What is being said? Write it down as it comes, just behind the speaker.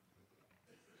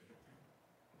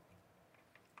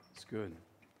It's good.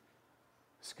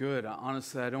 It's good.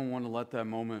 Honestly, I don't want to let that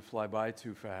moment fly by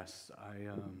too fast.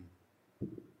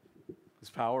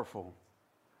 It's powerful.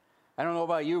 I don't know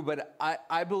about you, but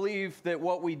I believe that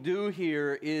what we do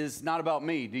here is not about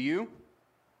me. Do you?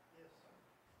 Yes.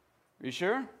 Are you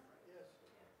sure? Yes.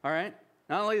 All right.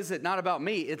 Not only is it not about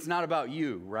me, it's not about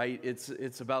you, right?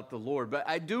 It's about the Lord. But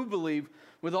I do believe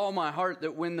with all my heart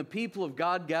that when the people of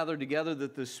God gather together,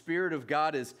 that the Spirit of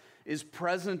God is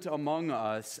present among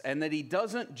us, and that He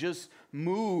doesn't just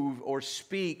move or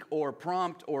speak or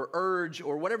prompt or urge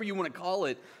or whatever you want to call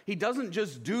it. He doesn't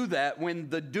just do that when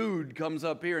the dude comes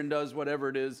up here and does whatever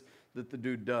it is that the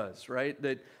dude does, right?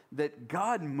 That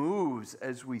God moves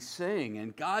as we sing,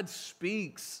 and God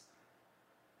speaks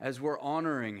as we're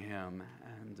honoring Him.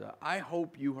 And I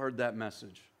hope you heard that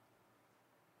message.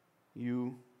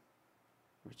 You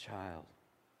are a child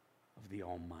of the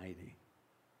Almighty.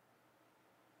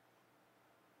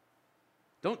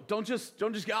 Don't just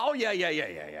go, oh, yeah.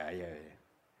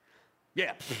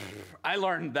 Yeah, I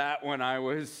learned that when I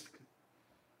was...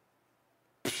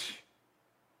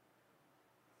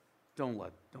 Don't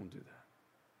do that.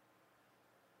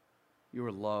 You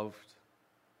are loved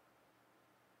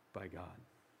by God.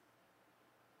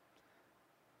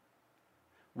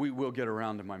 We will get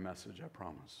around to my message, I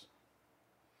promise.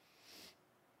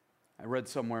 I read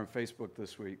somewhere on Facebook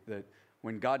this week that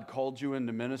when God called you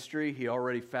into ministry, He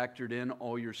already factored in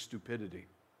all your stupidity.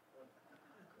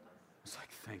 It's like,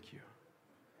 thank you.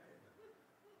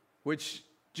 Which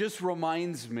just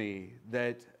reminds me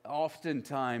that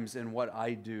oftentimes in what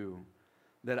I do,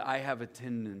 that I have a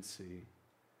tendency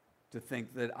to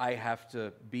think that I have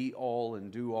to be all and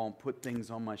do all and put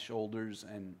things on my shoulders,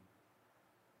 and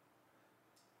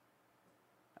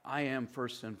I am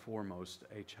first and foremost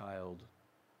a child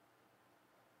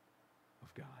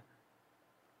of God.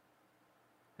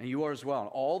 And you are as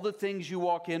well. All the things you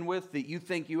walk in with that you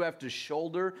think you have to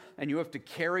shoulder and you have to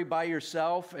carry by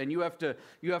yourself, and you have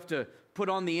to put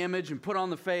on the image and put on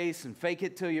the face and fake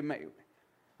it till you make.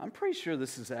 I'm pretty sure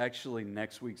this is actually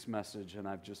next week's message, and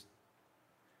I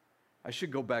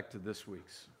should go back to this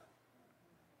week's.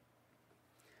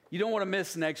 You don't want to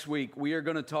miss next week. We are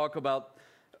going to talk about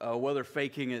whether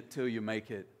faking it till you make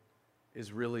it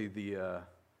is really the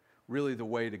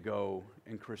way to go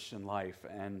in Christian life.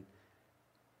 And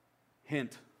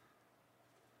hint,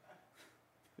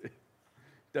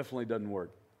 definitely doesn't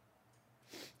work.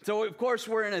 So, of course,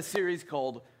 we're in a series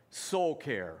called Soul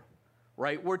Care,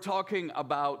 right? We're talking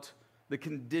about the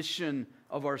condition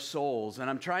of our souls. And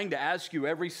I'm trying to ask you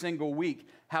every single week,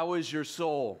 how is your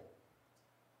soul?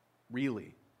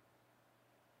 Really?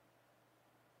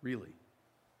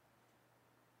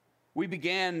 We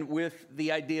began with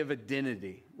the idea of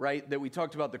identity, right? That we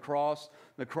talked about the cross.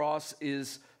 The cross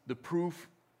is the proof.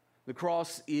 The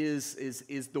cross is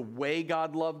the way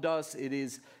God loved us. It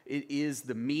is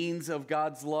the means of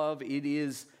God's love. It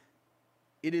is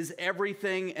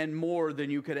everything and more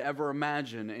than you could ever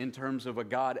imagine in terms of a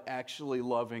God actually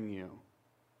loving you.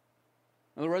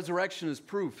 And the resurrection is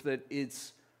proof that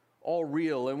it's all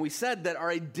real. And we said that our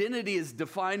identity is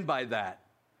defined by that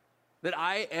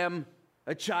I am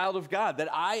a child of God,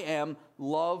 that I am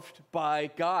loved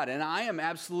by God. And I am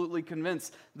absolutely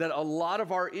convinced that a lot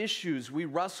of our issues we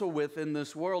wrestle with in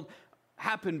this world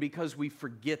happen because we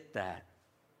forget that.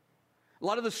 A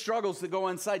lot of the struggles that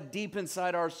go deep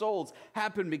inside our souls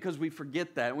happen because we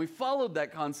forget that. And we followed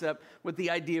that concept with the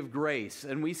idea of grace.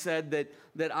 And we said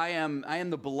that I am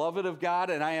the beloved of God,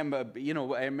 and I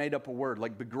made up a word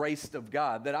like begraced of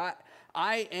God, that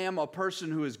I am a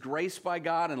person who is graced by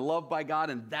God and loved by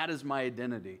God, and that is my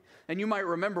identity. And you might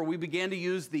remember we began to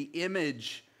use the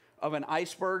image of an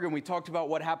iceberg, and we talked about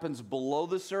what happens below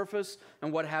the surface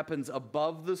and what happens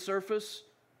above the surface.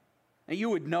 And you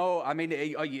would know,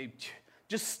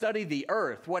 just study the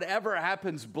earth. Whatever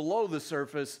happens below the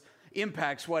surface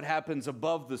impacts what happens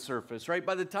above the surface, right?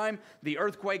 By the time the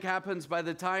earthquake happens, by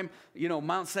the time,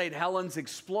 Mount St. Helens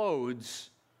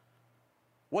explodes,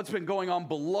 what's been going on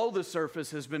below the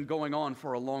surface has been going on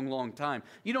for a long, long time.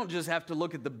 You don't just have to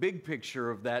look at the big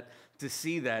picture of that to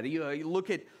see that. You look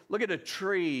at a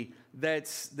tree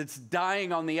that's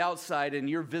dying on the outside and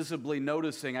you're visibly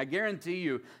noticing. I guarantee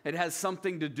you it has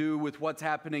something to do with what's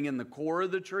happening in the core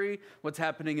of the tree, what's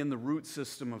happening in the root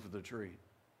system of the tree.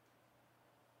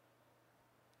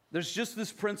 There's just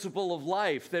this principle of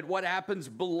life that what happens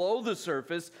below the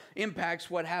surface impacts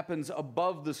what happens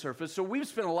above the surface. So we've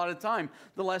spent a lot of time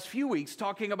the last few weeks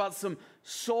talking about some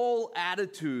soul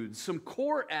attitudes, some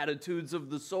core attitudes of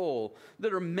the soul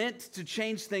that are meant to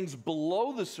change things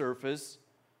below the surface,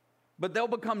 but they'll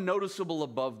become noticeable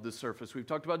above the surface. We've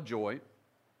talked about joy.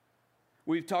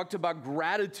 We've talked about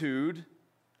gratitude.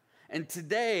 And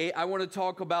today I want to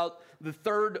talk about the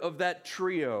third of that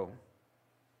trio.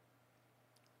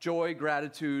 Joy,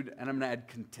 gratitude, and I'm going to add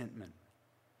contentment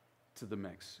to the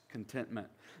mix. Contentment.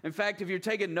 In fact, if you're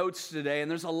taking notes today, and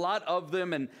there's a lot of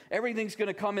them, and everything's going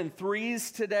to come in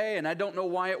threes today, and I don't know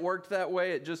why it worked that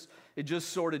way. It just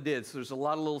sort of did. So there's a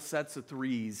lot of little sets of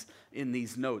threes in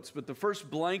these notes. But the first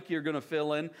blank you're going to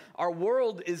fill in, our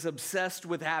world is obsessed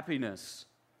with happiness,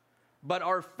 but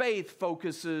our faith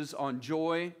focuses on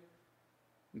joy,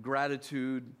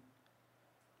 gratitude,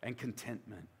 and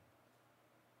contentment.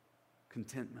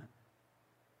 Contentment.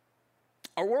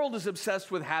 Our world is obsessed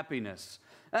with happiness.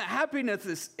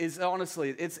 Happiness is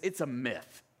honestly, it's a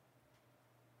myth.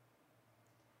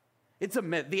 It's a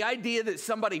myth. The idea that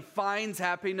somebody finds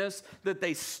happiness, that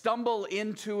they stumble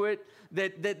into it,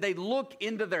 that they look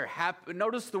into their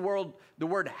notice the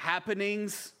word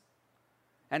happenings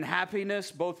and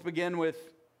happiness both begin with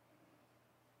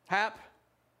hap,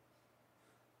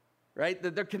 right?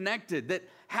 That they're connected. That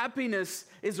happiness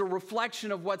is a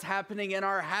reflection of what's happening in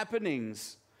our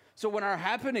happenings. So when our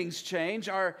happenings change,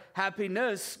 our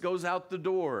happiness goes out the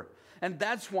door. And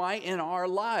that's why in our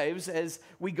lives, as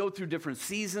we go through different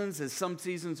seasons, as some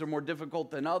seasons are more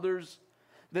difficult than others,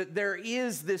 that there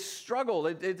is this struggle.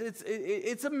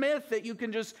 It's a myth that you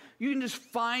can just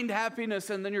find happiness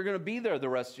and then you're going to be there the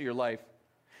rest of your life.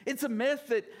 It's a myth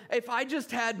that if I just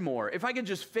had more, if I could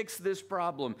just fix this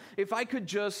problem, if I could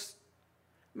just,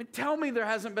 tell me there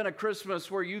hasn't been a Christmas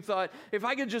where you thought, if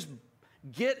I could just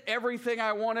get everything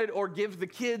I wanted or give the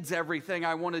kids everything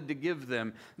I wanted to give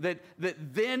them, that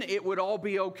then it would all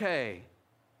be okay.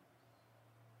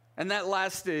 And that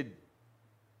lasted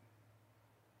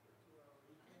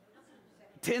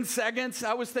 10 seconds.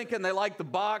 I was thinking they liked the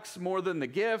box more than the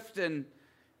gift. And,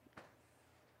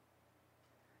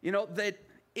 that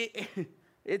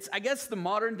it's, I guess the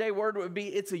modern day word would be,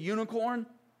 it's a unicorn.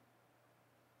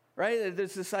 Right?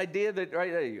 There's this idea that,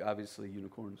 right, obviously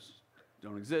unicorns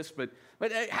don't exist, but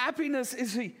happiness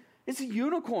is a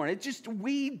unicorn. It's just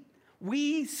we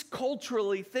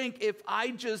culturally think if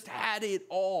I just had it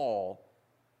all,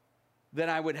 then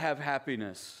I would have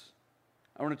happiness.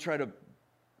 I want to try to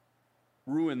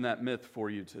ruin that myth for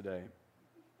you today.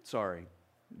 Sorry.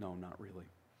 No, not really.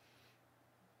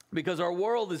 Because our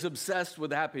world is obsessed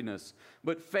with happiness,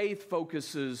 but faith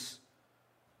focuses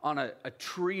on a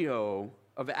trio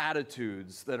of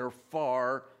attitudes that are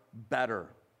far better.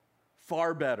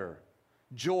 Far better.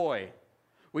 Joy,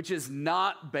 which is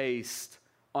not based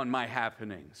on my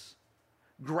happenings.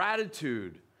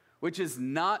 Gratitude, which is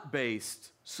not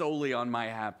based solely on my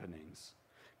happenings.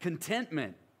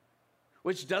 Contentment,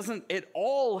 which doesn't at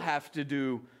all have to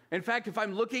do, in fact, if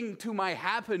I'm looking to my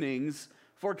happenings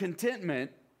for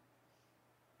contentment,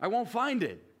 I won't find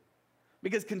it.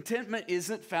 Because contentment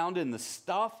isn't found in the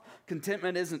stuff.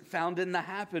 Contentment isn't found in the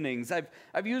happenings.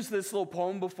 I've used this little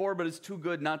poem before, but it's too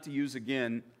good not to use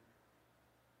again.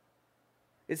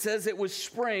 It says, it was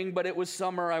spring, but it was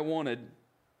summer I wanted.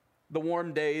 The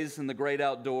warm days and the great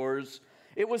outdoors.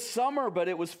 It was summer, but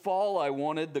it was fall I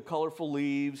wanted. The colorful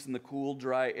leaves and the cool,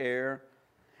 dry air.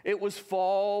 It was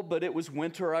fall, but it was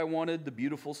winter I wanted. The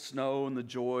beautiful snow and the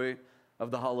joy of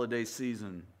the holiday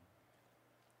season.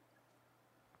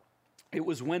 It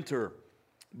was winter,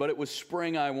 but it was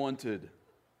spring I wanted.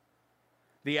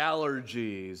 The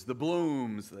allergies, the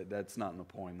blooms, that's not in the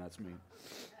poem, that's me.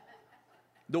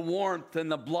 The warmth and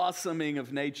the blossoming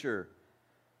of nature.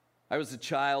 I was a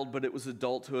child, but it was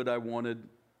adulthood I wanted.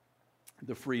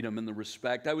 The freedom and the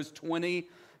respect. I was 20,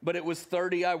 but it was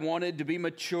 30 I wanted. To be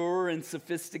mature and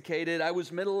sophisticated. I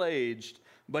was middle-aged,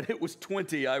 but it was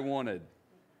 20 I wanted.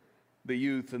 The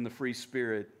youth and the free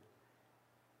spirit.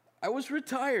 I was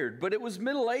retired, but it was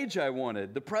middle age I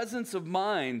wanted. The presence of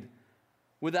mind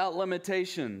without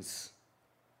limitations.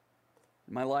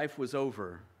 My life was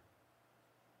over,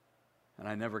 and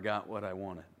I never got what I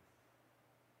wanted.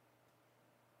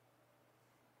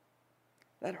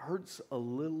 That hurts a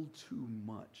little too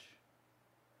much.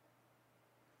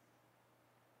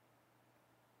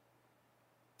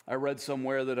 I read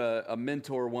somewhere that a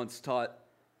mentor once taught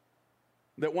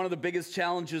that one of the biggest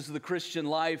challenges of the Christian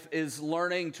life is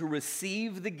learning to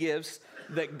receive the gifts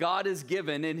that God has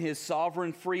given in His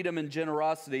sovereign freedom and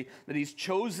generosity, that He's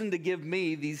chosen to give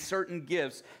me these certain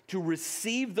gifts, to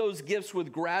receive those gifts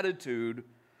with gratitude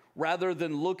rather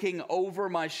than looking over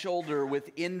my shoulder with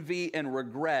envy and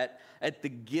regret at the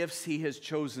gifts He has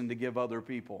chosen to give other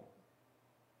people.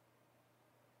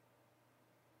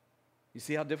 You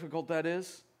see how difficult that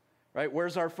is? Right?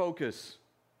 Where's our focus?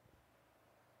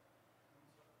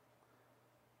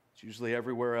 It's usually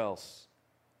everywhere else.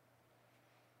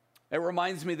 It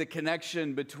reminds me of the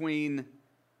connection between,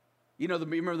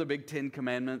 remember the big 10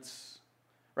 commandments?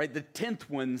 Right? The 10th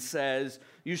one says,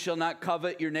 you shall not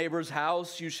covet your neighbor's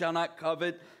house, you shall not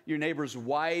covet your neighbor's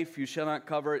wife, you shall not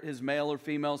covet his male or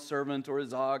female servant or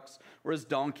his ox or his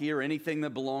donkey or anything that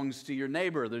belongs to your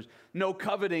neighbor. There's no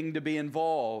coveting to be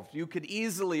involved. You could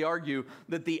easily argue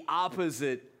that the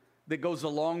opposite that goes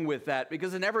along with that,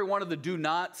 because in every one of the do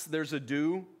nots, there's a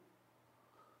do.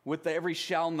 With every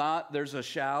shall not, there's a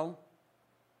shall.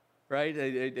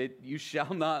 Right? You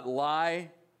shall not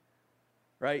lie.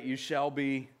 Right? You shall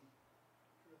be.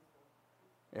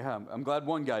 Yeah, I'm glad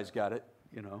one guy's got it.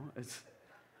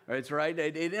 It's right.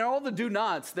 In all the do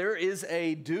nots, there is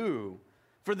a do.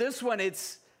 For this one,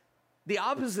 it's the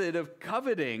opposite of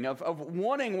coveting, of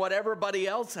wanting what everybody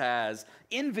else has,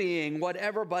 envying what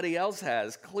everybody else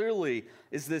has. Clearly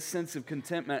is this sense of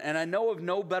contentment. And I know of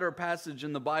no better passage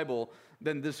in the Bible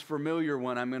than this familiar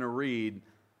one I'm going to read.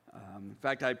 In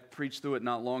fact, I preached through it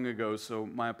not long ago, so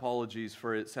my apologies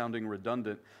for it sounding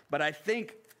redundant. But I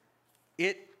think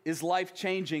it is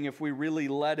life-changing if we really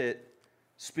let it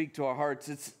speak to our hearts.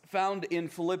 It's found in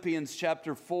Philippians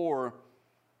chapter 4.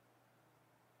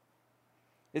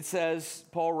 It says,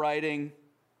 Paul writing,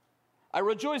 I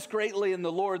rejoice greatly in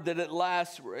the Lord that at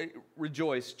last,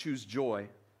 rejoice, choose joy.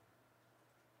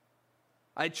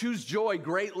 I choose joy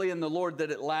greatly in the Lord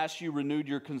that at last you renewed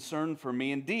your concern for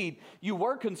me. Indeed, you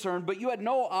were concerned, but you had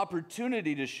no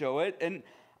opportunity to show it. And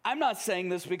I'm not saying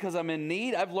this because I'm in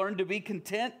need. I've learned to be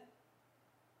content,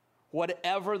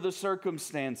 whatever the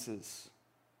circumstances.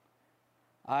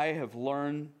 I have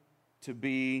learned to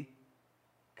be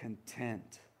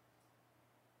content,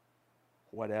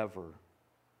 whatever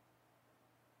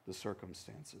the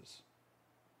circumstances.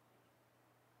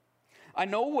 I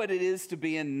know what it is to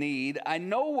be in need. I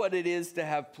know what it is to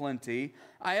have plenty.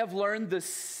 I have learned the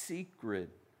secret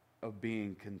of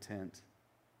being content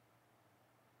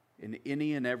in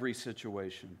any and every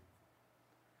situation.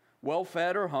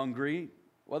 Well-fed or hungry,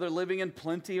 whether living in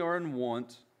plenty or in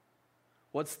want.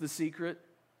 What's the secret?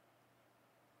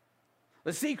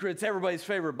 The secret's everybody's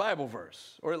favorite Bible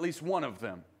verse, or at least one of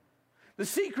them. The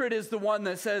secret is the one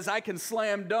that says, I can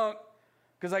slam dunk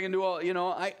because I can do all,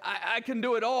 I can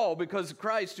do it all because of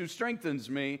Christ who strengthens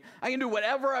me. I can do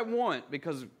whatever I want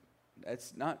because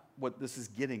that's not what this is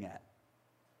getting at.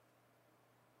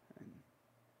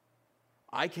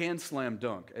 I can slam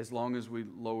dunk as long as we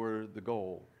lower the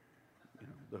goal,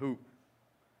 the hoop.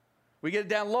 We get it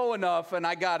down low enough and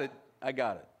I got it.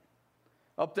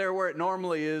 Up there where it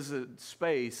normally is a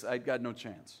space, I got no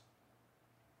chance.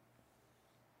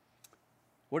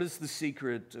 What is the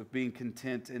secret of being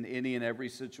content in any and every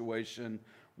situation,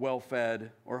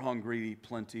 well-fed or hungry,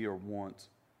 plenty or want?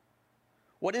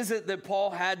 What is it that Paul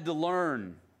had to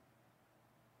learn?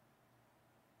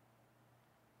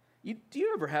 Do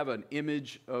you ever have an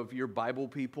image of your Bible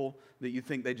people that you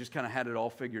think they just kind of had it all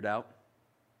figured out?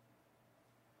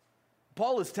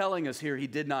 Paul is telling us here he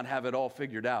did not have it all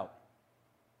figured out.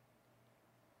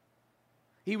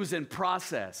 He was in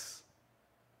process.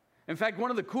 In fact, one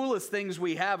of the coolest things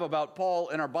we have about Paul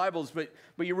in our Bibles, but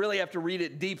you really have to read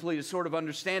it deeply to sort of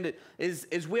understand it,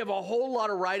 is we have a whole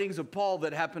lot of writings of Paul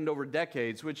that happened over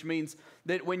decades, which means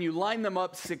that when you line them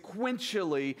up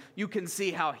sequentially, you can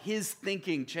see how his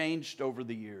thinking changed over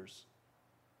the years.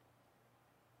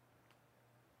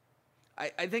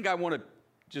 I think I want to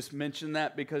just mention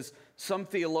that because some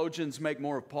theologians make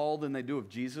more of Paul than they do of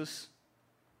Jesus.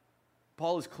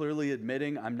 Paul is clearly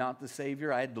admitting, I'm not the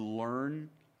Savior. I had to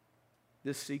learn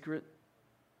this secret.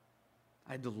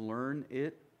 I had to learn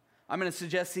it. I'm going to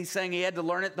suggest he's saying he had to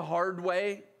learn it the hard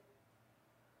way.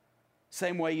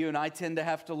 Same way you and I tend to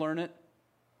have to learn it.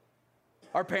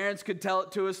 Our parents could tell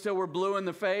it to us till we're blue in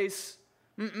the face.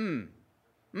 Got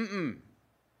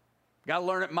to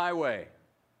learn it my way.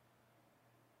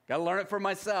 Got to learn it for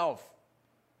myself.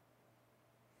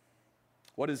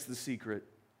 What is the secret?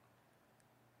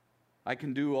 I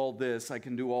can do all this. I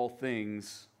can do all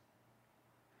things.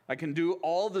 I can do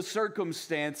all the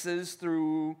circumstances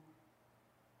through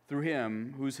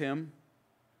him. Who's him?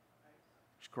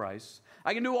 It's Christ.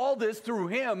 I can do all this through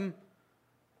him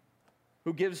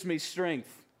who gives me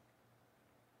strength.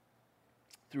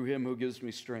 Through him who gives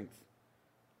me strength.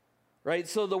 Right?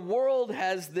 So the world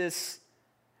has this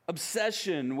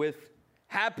obsession with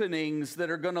happenings that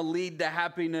are going to lead to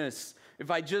happiness. If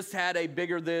I just had a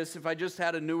bigger this, if I just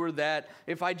had a newer that,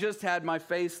 if I just had my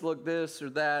face look this or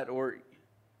that, or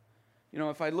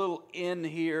if I little in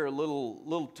here, a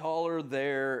little taller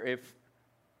there, if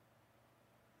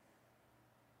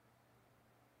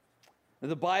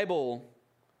the Bible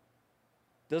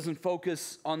doesn't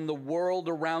focus on the world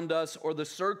around us or the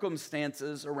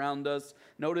circumstances around us.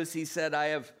 Notice he said, I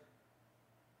have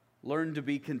learned to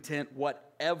be content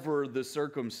whatever the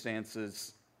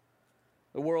circumstances.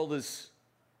 The world is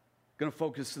going to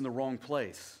focus in the wrong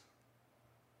place.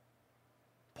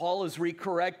 Paul is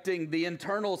recorrecting the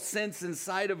internal sense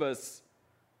inside of us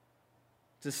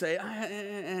to say,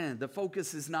 the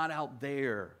focus is not out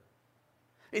there.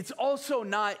 It's also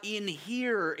not in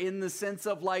here in the sense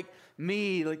of like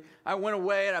me. Like I went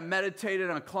away and I meditated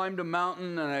and I climbed a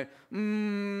mountain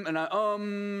and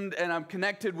I'm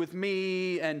connected with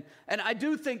me. And I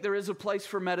do think there is a place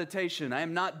for meditation. I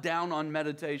am not down on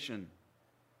meditation.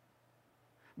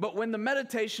 But when the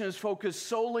meditation is focused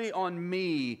solely on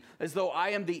me, as though I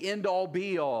am the end-all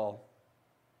be-all,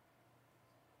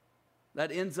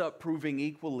 that ends up proving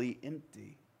equally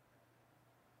empty.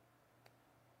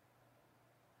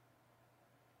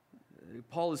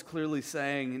 Paul is clearly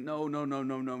saying, no,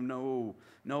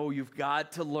 you've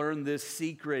got to learn this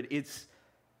secret. It's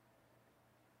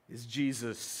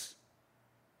Jesus.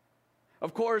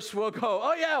 Of course, we'll go,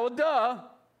 oh yeah, well duh.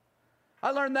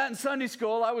 I learned that in Sunday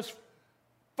school. I was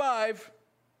 5.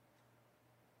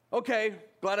 Okay,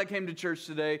 glad I came to church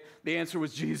today. The answer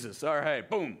was Jesus. All right,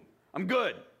 boom, I'm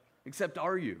good. Except,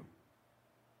 are you?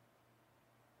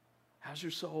 How's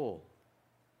your soul?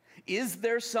 Is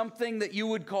there something that you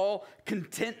would call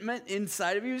contentment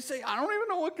inside of you? You say, I don't even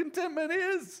know what contentment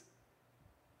is.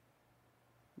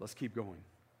 Let's keep going.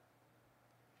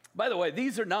 By the way,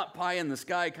 these are not pie in the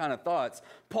sky kind of thoughts.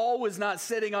 Paul was not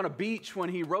sitting on a beach when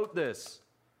he wrote this.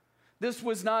 This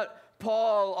was not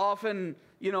Paul off in,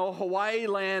 Hawaii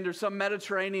land or some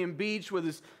Mediterranean beach with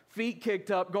his feet kicked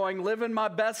up going, living my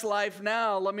best life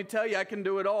now. Let me tell you, I can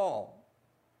do it all.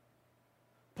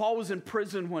 Paul was in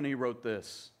prison when he wrote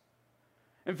this.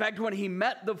 In fact, when he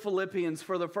met the Philippians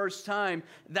for the first time,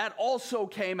 that also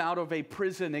came out of a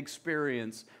prison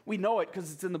experience. We know it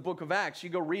because it's in the book of Acts.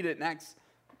 You go read it in Acts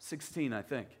 16, I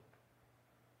think.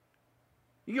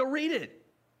 You go read it.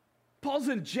 Paul's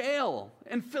in jail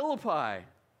in Philippi.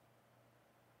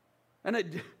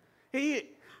 And he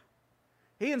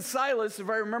and Silas, if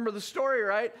I remember the story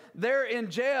right, they're in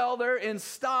jail, they're in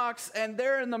stocks, and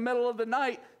they're in the middle of the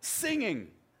night singing.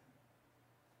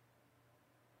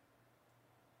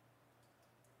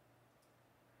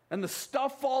 And the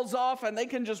stuff falls off, and they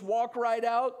can just walk right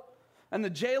out, and the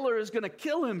jailer is going to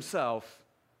kill himself.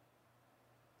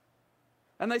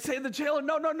 And they say to the jailer,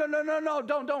 no,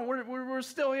 don't, we're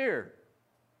still here.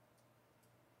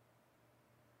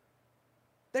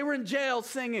 They were in jail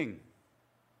singing.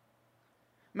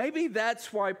 Maybe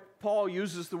that's why Paul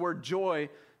uses the word joy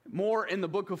more in the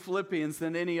book of Philippians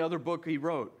than any other book he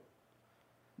wrote.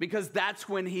 Because that's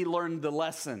when he learned the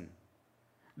lesson.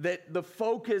 That the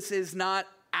focus is not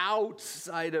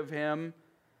outside of him,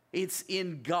 it's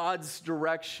in God's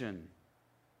direction.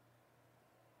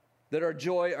 That our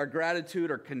joy, our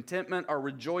gratitude, our contentment, our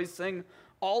rejoicing,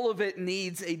 all of it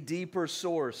needs a deeper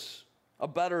source, a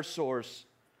better source.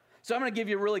 So I'm going to give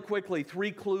you really quickly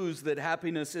 3 clues that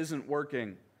happiness isn't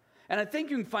working. And I think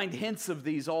you can find hints of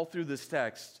these all through this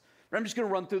text. But I'm just going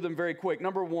to run through them very quick.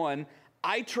 Number 1,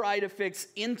 I try to fix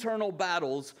internal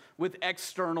battles with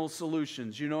external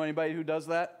solutions. You know anybody who does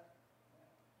that?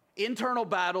 Internal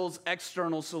battles,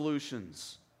 external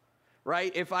solutions.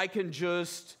 Right? If I can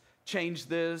just change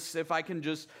this, if I can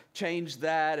just change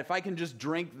that, if I can just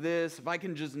drink this, if I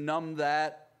can just numb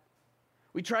that.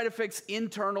 We try to fix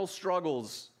internal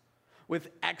struggles with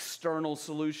external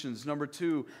solutions. Number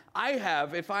 2, I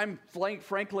have, if I'm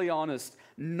frankly honest,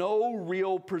 no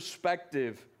real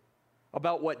perspective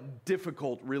about what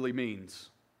difficult really means.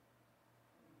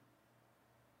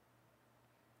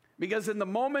 Because in the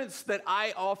moments that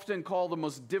I often call the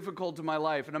most difficult in my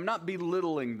life, and I'm not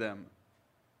belittling them,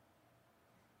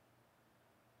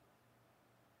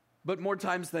 but more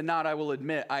times than not, I will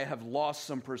admit I have lost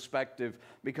some perspective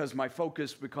because my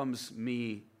focus becomes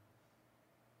me.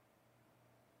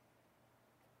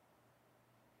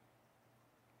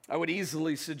 I would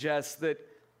easily suggest that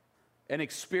an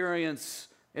experience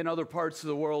in other parts of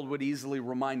the world would easily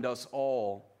remind us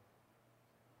all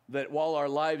that while our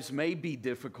lives may be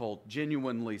difficult,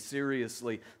 genuinely,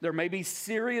 seriously, there may be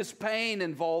serious pain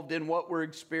involved in what we're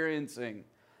experiencing.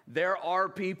 There are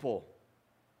people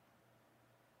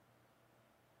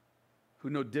who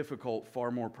know difficult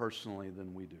far more personally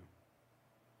than we do.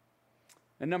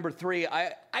 And number 3,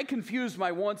 I confuse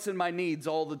my wants and my needs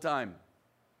all the time.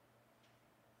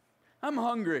 I'm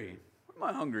hungry. What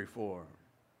am I hungry for?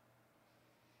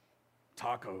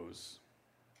 Tacos.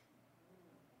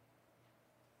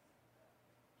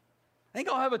 I think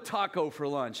I'll have a taco for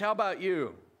lunch. How about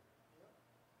you?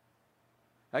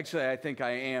 Actually, I think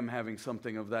I am having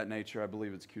something of that nature. I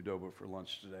believe it's Qdoba for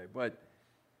lunch today. But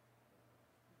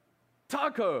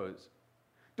tacos.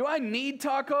 Do I need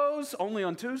tacos? Only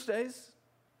on Tuesdays.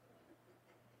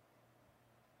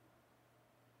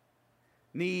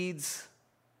 Needs,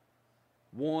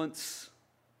 wants,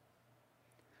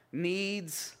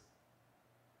 needs,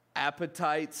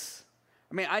 appetites.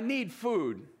 I mean, I need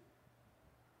food,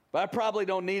 but I probably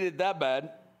don't need it that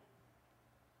bad.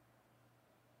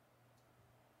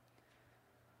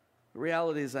 The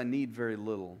reality is I need very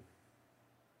little.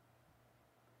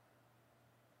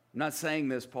 I'm not saying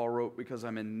this, Paul wrote, because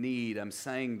I'm in need. I'm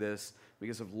saying this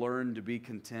because I've learned to be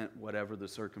content whatever the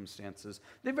circumstances.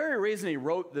 The very reason he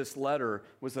wrote this letter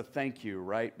was a thank you,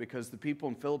 right? Because the people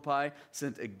in Philippi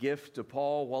sent a gift to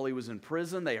Paul while he was in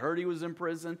prison. They heard he was in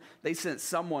prison. They sent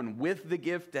someone with the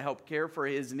gift to help care for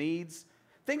his needs.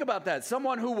 Think about that.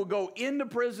 Someone who will go into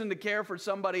prison to care for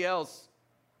somebody else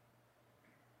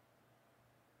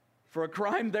for a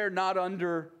crime they're not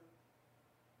under.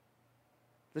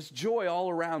 There's joy all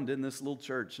around in this little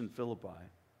church in Philippi.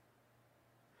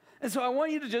 And so I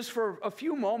want you to just for a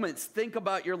few moments think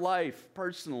about your life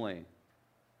personally,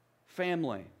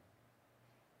 family,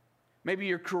 maybe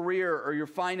your career or your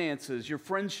finances, your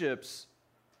friendships,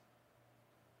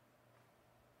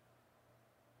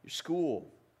 your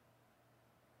school,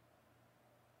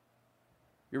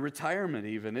 your retirement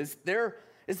even. Is there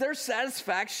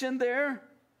satisfaction there?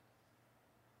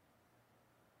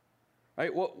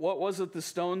 Right? What was it the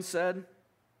Stones said?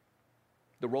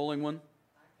 The rolling one?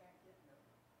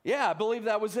 Yeah, I believe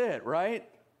that was it, right?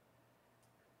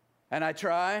 And I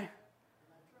try,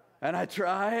 and I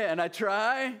try, and I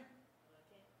try.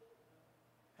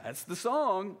 That's the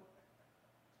song.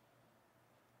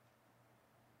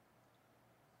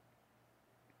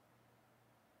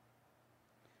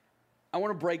 I want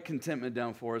to break contentment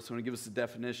down for us. I want to give us a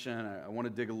definition. I want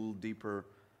to dig a little deeper.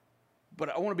 But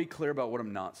I want to be clear about what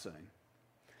I'm not saying.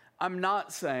 I'm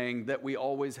not saying that we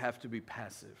always have to be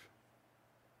passive.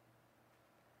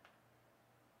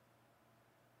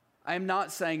 I am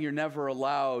not saying you're never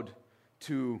allowed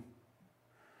to,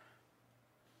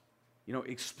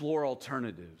 explore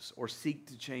alternatives or seek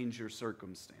to change your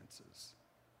circumstances.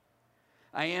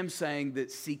 I am saying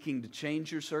that seeking to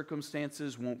change your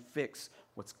circumstances won't fix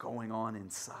what's going on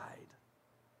inside.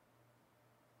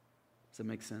 Does that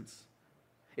make sense?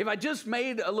 If I just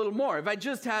made a little more, if I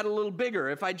just had a little bigger,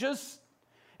 if I just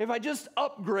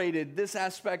upgraded this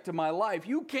aspect of my life,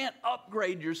 you can't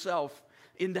upgrade yourself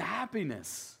into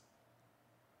happiness.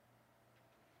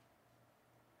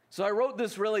 So I wrote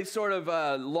this really sort of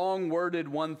long-worded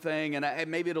one thing,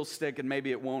 and maybe it'll stick and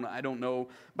maybe it won't, I don't know.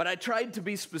 But I tried to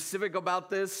be specific about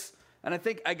this, and I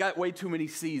think I got way too many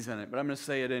C's in it, but I'm going to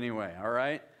say it anyway, all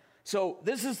right? So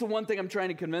this is the one thing I'm trying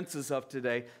to convince us of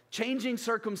today. Changing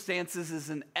circumstances is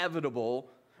inevitable,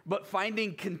 but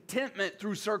finding contentment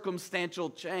through circumstantial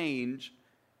change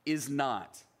is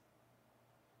not.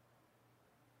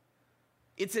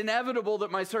 It's inevitable that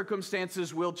my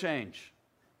circumstances will change.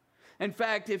 In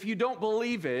fact, if you don't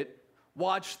believe it,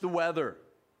 watch the weather.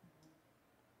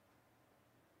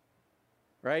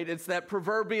 Right? It's that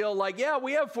proverbial,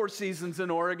 we have 4 seasons in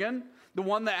Oregon. The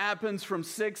one that happens from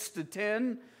 6 to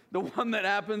 10, the one that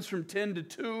happens from 10 to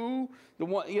 2, the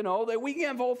one, that we can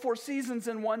have all 4 seasons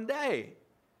in one day.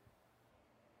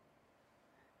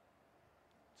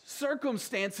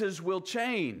 Circumstances will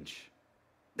change.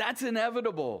 That's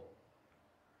inevitable.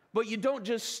 But you don't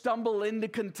just stumble into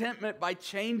contentment by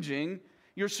changing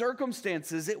your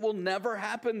circumstances. It will never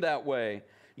happen that way.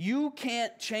 You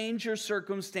can't change your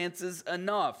circumstances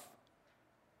enough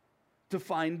to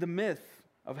find the myth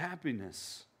of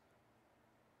happiness.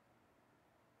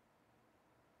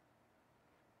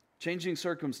 Changing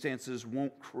circumstances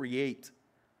won't create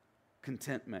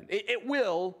contentment. It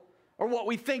will, or what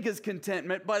we think is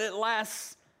contentment, but it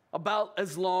lasts about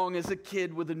as long as a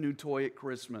kid with a new toy at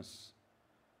Christmas.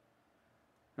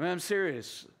 I mean, I'm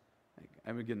serious.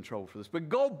 I'm going to get in trouble for this, but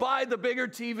go buy the bigger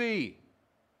TV.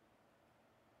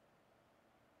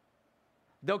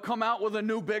 They'll come out with a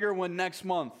new, bigger one next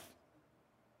month.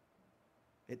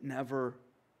 It never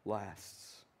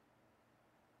lasts.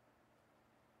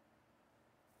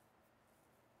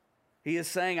 He is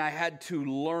saying, I had to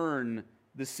learn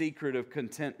the secret of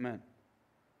contentment.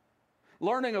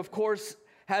 Learning, of course,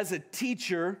 has a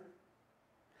teacher,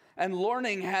 and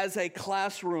learning has a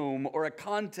classroom or a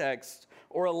context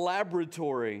or a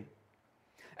laboratory.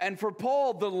 And for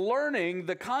Paul, the learning,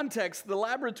 the context, the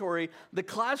laboratory, the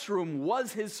classroom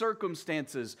was his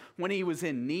circumstances when he was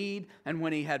in need and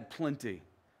when he had plenty.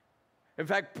 In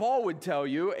fact, Paul would tell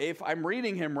you, if I'm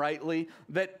reading him rightly,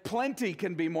 that plenty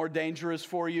can be more dangerous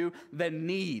for you than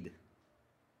need.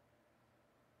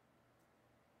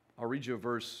 I'll read you a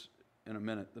verse in a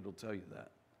minute that'll tell you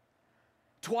that.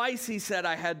 Twice he said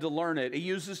I had to learn it. He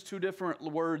uses two different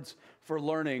words for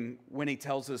learning when he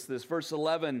tells us this. Verse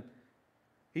 11,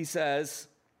 he says,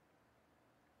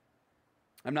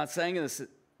 I'm not saying this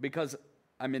because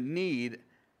I'm in need,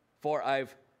 for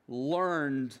I've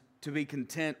learned to be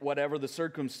content whatever the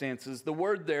circumstances. The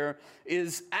word there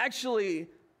is actually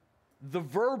the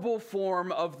verbal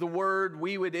form of the word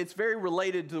it's very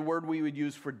related to the word we would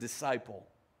use for disciple.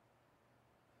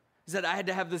 He said, I had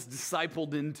to have this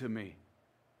discipled into me.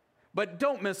 But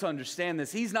don't misunderstand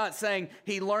this. He's not saying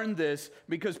he learned this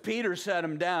because Peter sat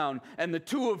him down and the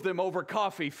two of them over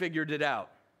coffee figured it out.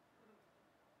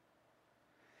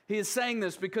 He is saying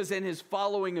this because in his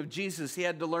following of Jesus, he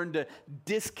had to learn to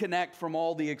disconnect from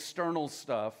all the external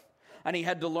stuff, and he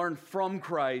had to learn from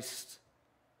Christ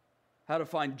how to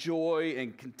find joy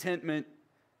and contentment,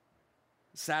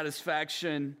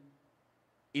 satisfaction,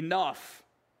 enough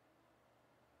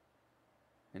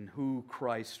in who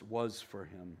Christ was for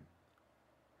him.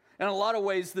 In a lot of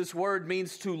ways, this word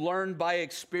means to learn by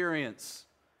experience.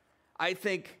 I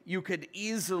think you could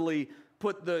easily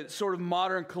put the sort of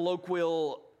modern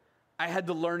colloquial, I had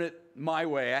to learn it my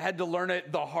way, I had to learn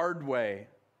it the hard way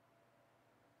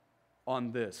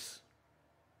on this.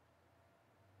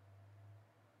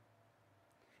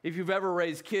 If you've ever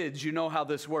raised kids, you know how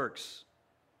this works.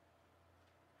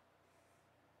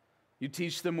 You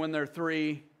teach them when they're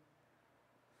 3.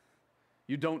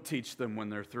 You don't teach them when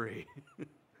they're 3.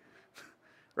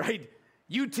 Right?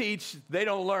 You teach, they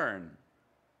don't learn.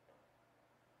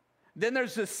 Then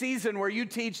there's a season where you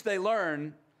teach, they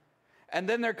learn. And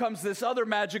then there comes this other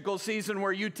magical season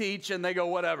where you teach and they go,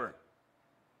 whatever.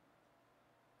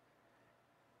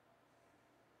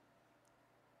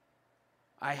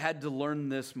 I had to learn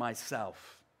this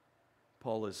myself,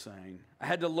 Paul is saying. I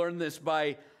had to learn this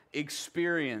by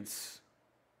experience.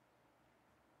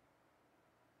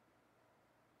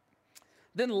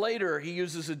 Then later, he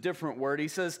uses a different word. He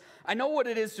says, I know what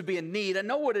it is to be in need. I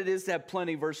know what it is to have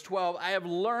plenty. Verse 12, I have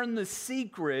learned the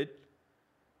secret.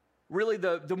 Really,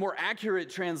 the more accurate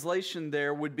translation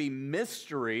there would be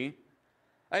mystery.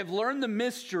 I have learned the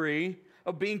mystery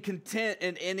of being content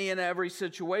in any and every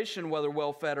situation, whether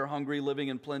well-fed or hungry, living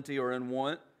in plenty or in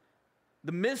want.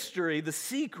 The mystery, the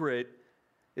secret,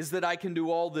 is that I can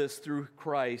do all this through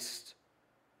Christ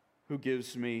who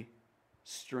gives me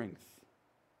strength.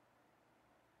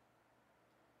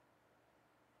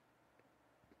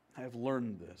 I have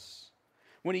learned this.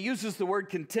 When he uses the word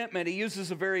contentment, he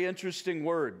uses a very interesting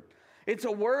word. It's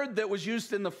a word that was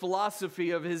used in the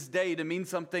philosophy of his day to mean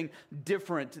something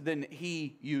different than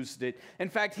he used it. In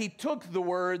fact, he took the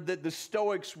word that the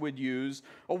Stoics would use,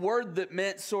 a word that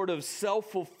meant sort of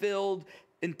self-fulfilled,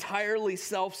 entirely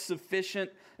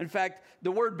self-sufficient. In fact,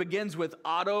 the word begins with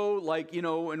auto, like,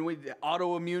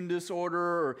 autoimmune disorder.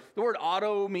 Or the word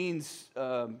auto means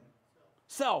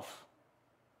self.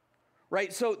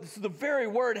 Right? So the very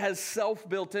word has self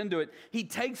built into it. He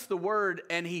takes the word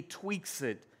and he tweaks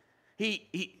it.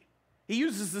 He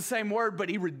uses the same word, but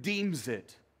he redeems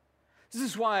it. This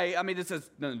is why, this has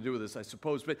nothing to do with this, I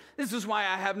suppose, but this is why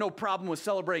I have no problem with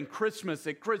celebrating Christmas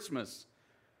at Christmas.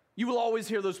 You will always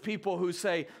hear those people who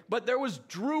say, but there was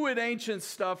Druid ancient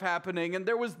stuff happening, and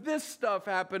there was this stuff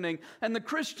happening, and the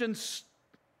Christians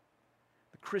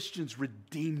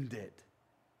redeemed it.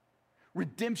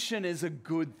 Redemption is a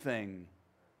good thing.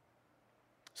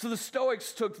 So the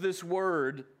Stoics took this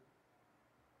word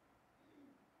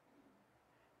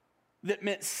that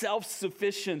meant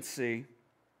self-sufficiency,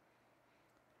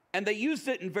 and they used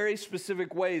it in very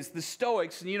specific ways. The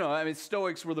Stoics,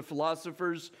 Stoics were the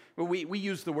philosophers. We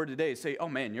use the word today, say, oh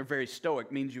man, you're very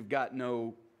Stoic, means you've got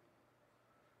no,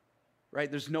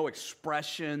 right? There's no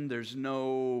expression, there's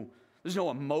no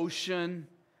emotion.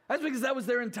 That's because that was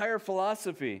their entire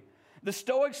philosophy. The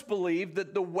Stoics believed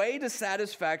that the way to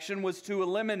satisfaction was to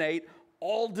eliminate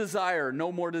all desire,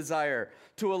 no more desire.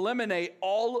 To eliminate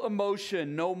all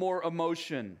emotion, no more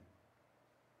emotion.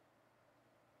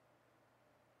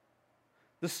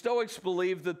 The Stoics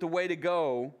believed that the way to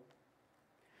go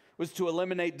was to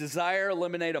eliminate desire,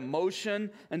 eliminate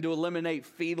emotion, and to eliminate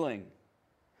feeling.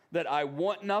 That I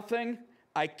want nothing,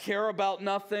 I care about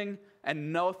nothing,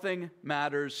 and nothing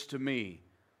matters to me.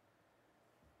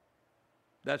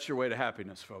 That's your way to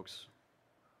happiness, folks.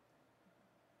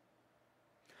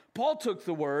 Paul took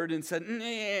the word and said,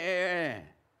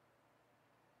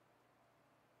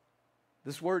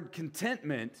 This word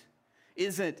contentment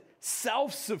isn't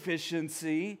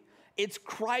self-sufficiency, it's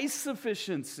Christ's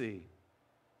sufficiency.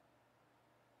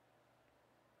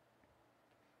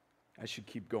 I should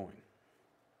keep going.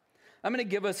 I'm going to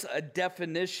give us a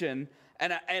definition,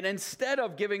 and instead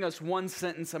of giving us one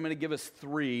sentence, I'm going to give us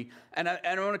three. And I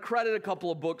want to credit a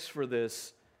couple of books for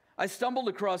this. I stumbled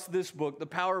across this book, The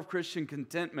Power of Christian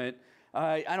Contentment,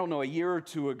 I don't know, a year or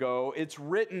two ago. It's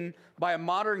written by a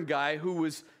modern guy who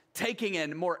was taking a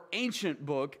more ancient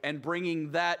book and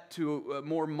bringing that to a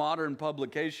more modern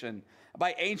publication.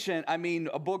 By ancient, I mean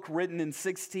a book written in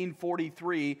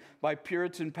 1643 by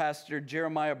Puritan pastor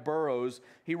Jeremiah Burroughs.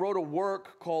 He wrote a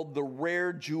work called The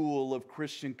Rare Jewel of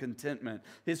Christian Contentment.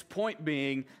 His point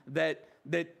being that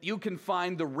you can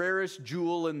find the rarest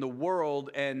jewel in the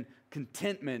world, and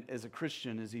contentment as a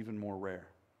Christian is even more rare.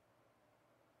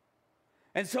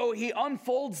 And so he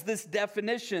unfolds this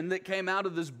definition that came out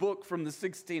of this book from the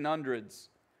 1600s.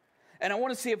 And I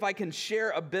want to see if I can share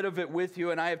a bit of it with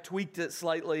you, and I have tweaked it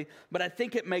slightly, but I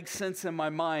think it makes sense in my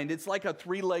mind. It's like a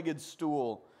three-legged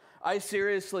stool. I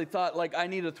seriously thought, I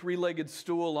need a three-legged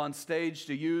stool on stage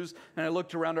to use, and I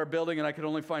looked around our building, and I could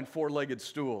only find four-legged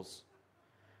stools.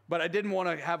 But I didn't want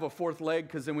to have a fourth leg,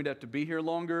 because then we'd have to be here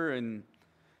longer, and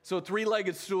so a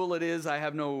three-legged stool it is. I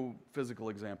have no physical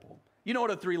example. You know what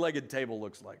a three-legged table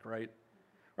looks like, right?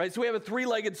 Right, so we have a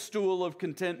three-legged stool of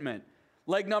contentment.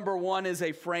 Leg number one is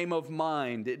a frame of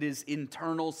mind. It is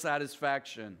internal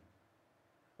satisfaction,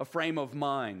 a frame of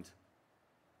mind.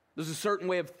 There's a certain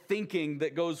way of thinking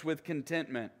that goes with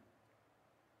contentment.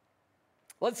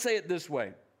 Let's say it this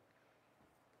way.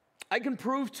 I can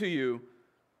prove to you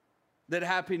that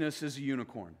happiness is a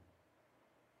unicorn,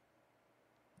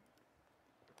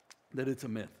 that it's a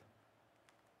myth.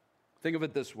 Think of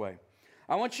it this way.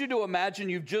 I want you to imagine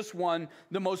you've just won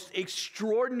the most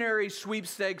extraordinary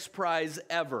sweepstakes prize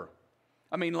ever.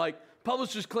 I mean,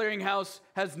 Publishers Clearinghouse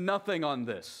has nothing on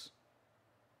this.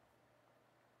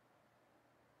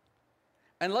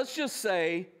 And let's just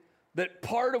say that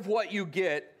part of what you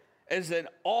get is an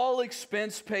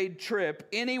all-expense-paid trip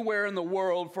anywhere in the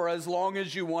world for as long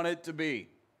as you want it to be.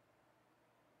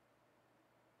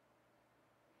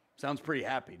 Sounds pretty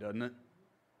happy, doesn't it?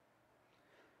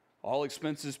 All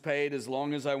expenses paid as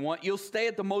long as I want. You'll stay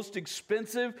at the most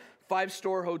expensive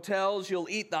 5-star hotels. You'll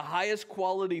eat the highest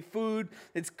quality food.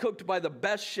 It's cooked by the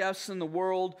best chefs in the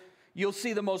world. You'll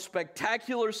see the most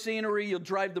spectacular scenery. You'll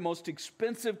drive the most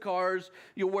expensive cars.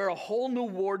 You'll wear a whole new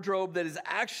wardrobe that is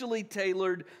actually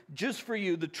tailored just for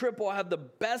you. The trip will have the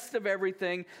best of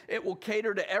everything. It will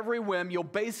cater to every whim. You'll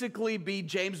basically be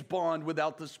James Bond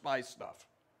without the spy stuff.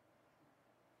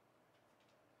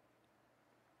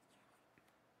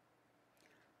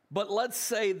 But let's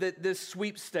say that this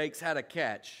sweepstakes had a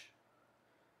catch.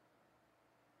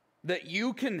 That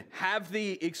you can have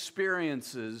the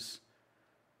experiences,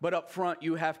 but up front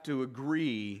you have to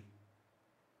agree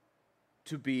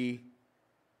to be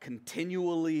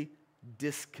continually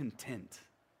discontent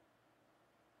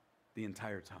the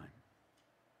entire time.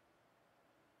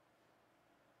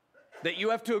 That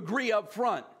you have to agree up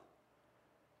front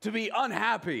to be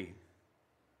unhappy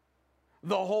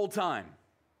the whole time.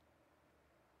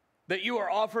 That you are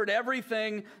offered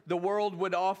everything the world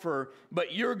would offer,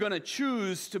 but you're going to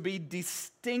choose to be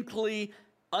distinctly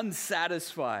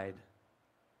unsatisfied.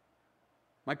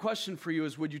 My question for you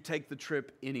is, would you take the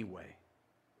trip anyway?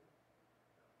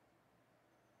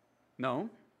 No?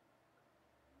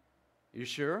 You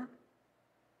sure?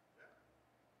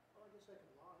 Well, I guess I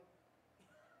can lie.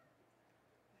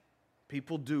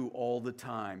 People do all the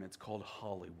time. It's called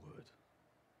Hollywood.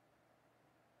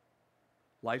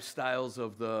 Lifestyles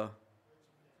of the...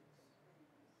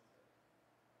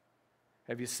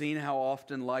 Have you seen how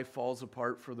often life falls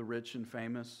apart for the rich and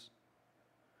famous?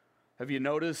 Have you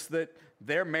noticed that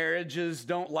their marriages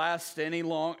don't last any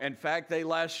long? In fact, they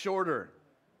last shorter.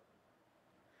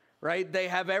 Right? They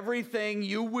have everything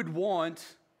you would want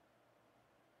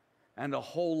and a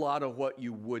whole lot of what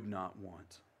you would not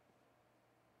want.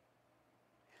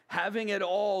 Having it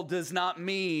all does not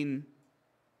mean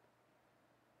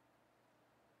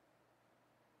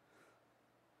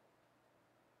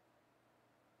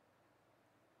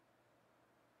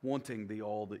wanting the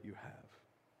all that you have.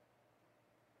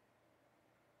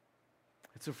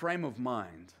 It's a frame of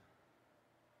mind.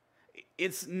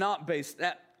 It's not based...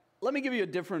 Let me give you a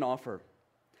different offer.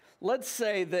 Let's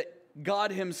say that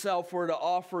God himself were to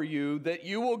offer you that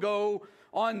you will go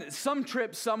on some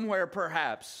trip somewhere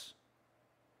perhaps,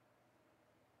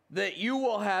 that you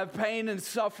will have pain and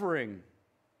suffering,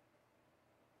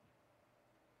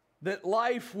 that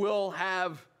life will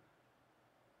have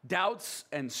doubts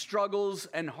and struggles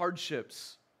and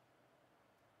hardships.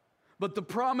 But the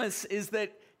promise is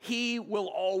that he will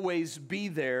always be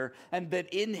there, and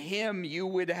that in him you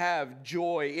would have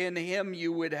joy, in him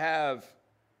you would have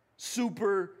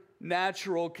super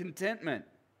natural contentment.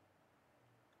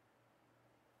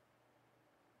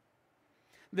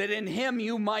 That in Him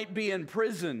you might be in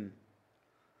prison,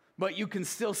 but you can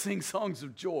still sing songs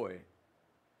of joy.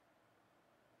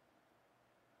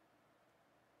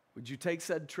 Would you take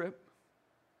said trip?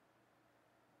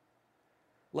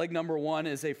 Leg number one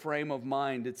is a frame of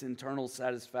mind. It's internal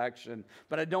satisfaction.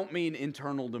 But I don't mean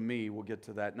internal to me. We'll get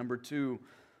to that. Number two,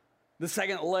 the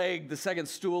second leg, the second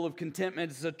stool of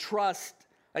contentment is a trust,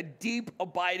 a deep,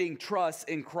 abiding trust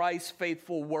in Christ's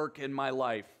faithful work in my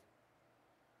life.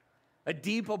 A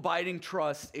deep, abiding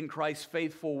trust in Christ's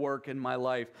faithful work in my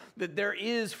life. That there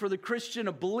is, for the Christian,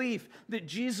 a belief that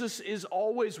Jesus is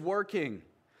always working.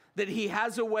 That He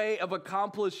has a way of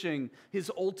accomplishing His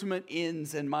ultimate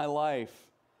ends in my life.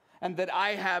 And that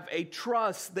I have a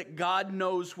trust that God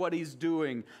knows what He's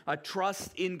doing. A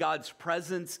trust in God's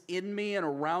presence in me and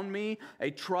around me.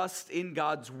 A trust in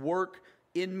God's work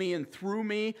in me and through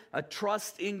me. A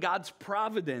trust in God's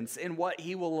providence in what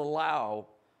He will allow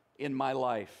in my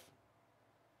life.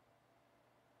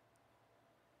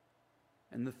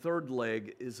 And the third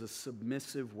leg is a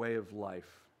submissive way of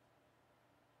life.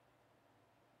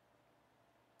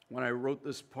 When I wrote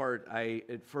this part, I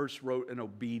at first wrote an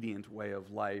obedient way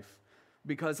of life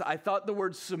because I thought the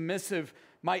word submissive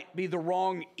might be the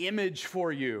wrong image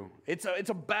for you. It's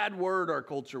a bad word, our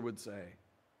culture would say.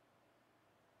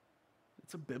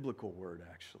 It's a biblical word,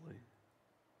 actually.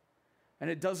 And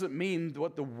it doesn't mean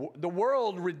what the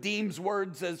world redeems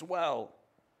words as well.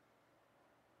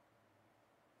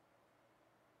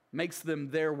 Makes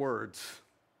them their words.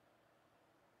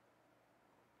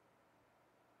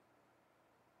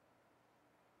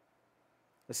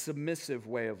 A submissive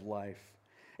way of life.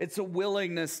 It's a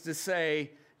willingness to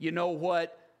say, you know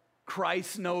what?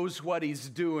 Christ knows what He's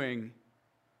doing.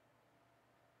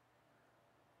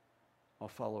 I'll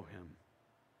follow Him.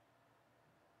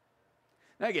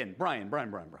 Now again, Brian.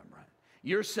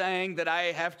 You're saying that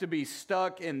I have to be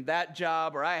stuck in that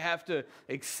job, or I have to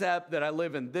accept that I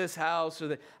live in this house, or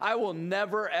that I will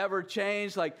never, ever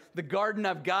change. Like the garden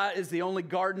I've got is the only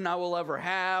garden I will ever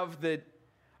have.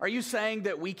 Are you saying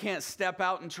that we can't step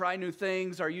out and try new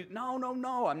things?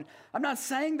 No. I'm not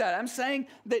saying that. I'm saying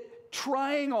that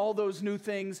trying all those new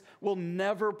things will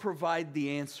never provide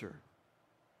the answer.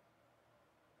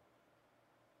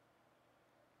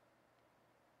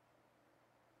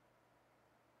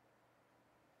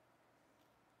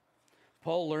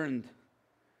 Paul learned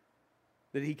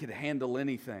that he could handle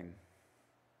anything,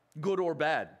 good or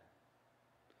bad.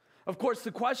 Of course,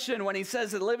 the question when he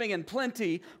says that living in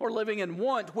plenty or living in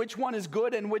want, which one is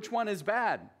good and which one is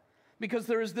bad? Because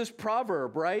there is this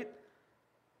proverb, right,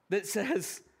 that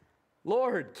says,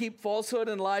 Lord, keep falsehood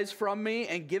and lies from me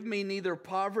and give me neither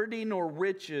poverty nor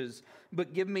riches,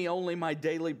 but give me only my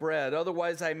daily bread.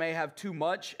 Otherwise, I may have too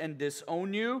much and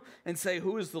disown you and say,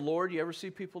 who is the Lord? You ever see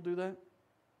people do that?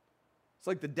 It's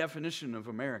like the definition of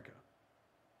America.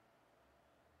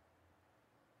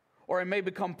 Or I may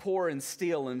become poor and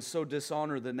steal and so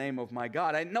dishonor the name of my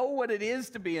God. I know what it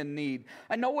is to be in need.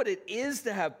 I know what it is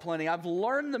to have plenty. I've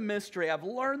learned the mystery. I've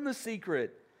learned the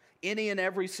secret. Any and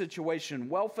every situation,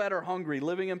 well-fed or hungry,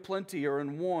 living in plenty or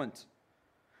in want.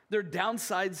 There are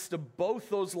downsides to both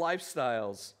those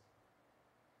lifestyles.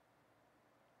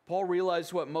 Paul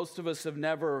realized what most of us have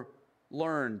never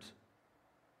learned,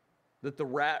 that the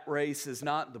rat race is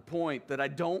not the point, that I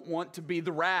don't want to be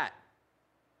the rat.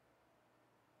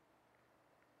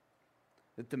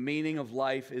 That the meaning of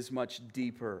life is much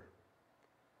deeper.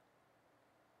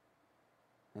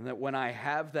 And that when I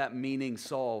have that meaning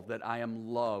solved, that I am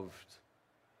loved,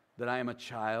 that I am a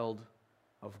child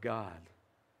of God.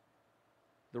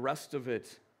 The rest of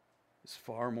it is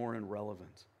far more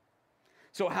irrelevant.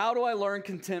 So how do I learn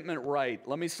contentment right?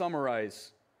 Let me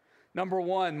summarize. Number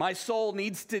one, my soul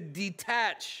needs to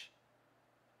detach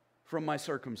from my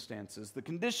circumstances. The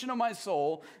condition of my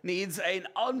soul needs an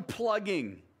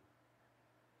unplugging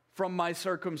from my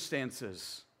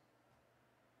circumstances.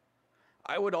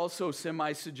 I would also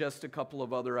semi-suggest a couple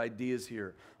of other ideas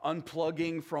here.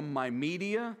 Unplugging from my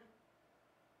media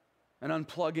and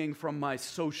unplugging from my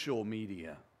social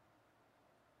media.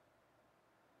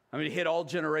 I'm going to hit all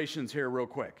generations here real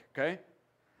quick, okay?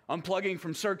 Unplugging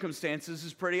from circumstances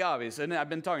is pretty obvious, and I've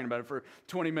been talking about it for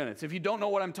 20 minutes. If you don't know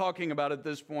what I'm talking about at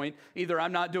this point, either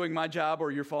I'm not doing my job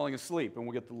or you're falling asleep, and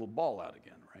we'll get the little ball out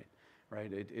again,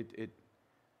 right?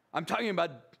 I'm talking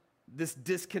about this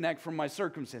disconnect from my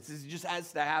circumstances. It just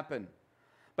has to happen.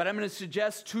 But I'm going to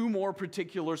suggest two more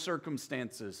particular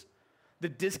circumstances. The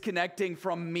disconnecting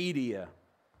from media.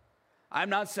 I'm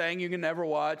not saying you can never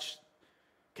watch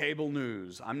cable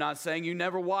news. I'm not saying you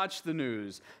never watch the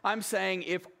news. I'm saying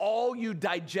if all you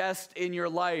digest in your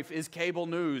life is cable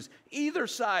news, either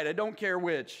side, I don't care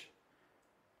which,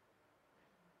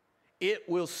 it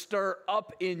will stir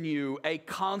up in you a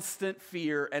constant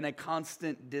fear and a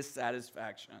constant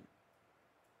dissatisfaction.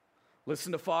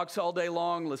 Listen to Fox all day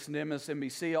long, listen to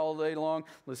MSNBC all day long,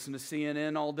 listen to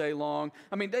CNN all day long.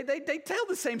 I mean, they tell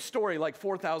the same story like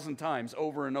 4,000 times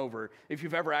over and over if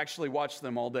you've ever actually watched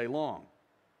them all day long.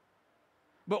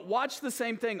 But watch the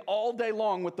same thing all day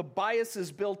long with the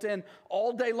biases built in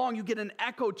all day long. You get an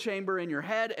echo chamber in your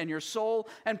head and your soul,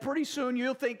 and pretty soon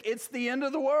you'll think it's the end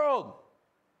of the world.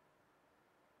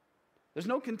 There's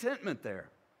no contentment there.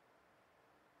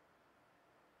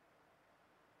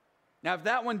 Now, if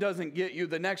that one doesn't get you,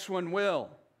 the next one will.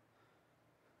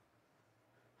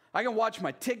 I can watch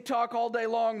my TikTok all day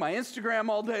long, my Instagram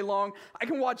all day long. I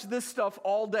can watch this stuff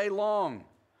all day long.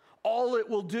 All it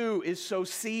will do is sow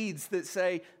seeds that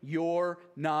say, you're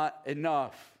not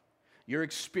enough. Your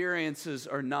experiences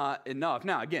are not enough.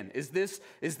 Now, again, is this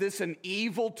an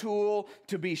evil tool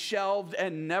to be shelved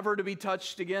and never to be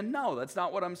touched again? No, that's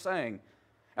not what I'm saying.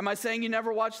 Am I saying you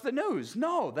never watch the news?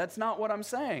 No, that's not what I'm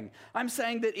saying. I'm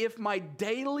saying that if my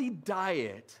daily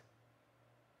diet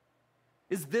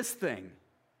is this thing,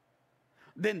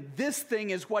 then this thing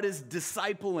is what is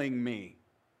discipling me.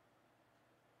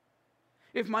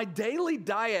 If my daily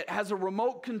diet has a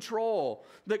remote control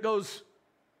that goes,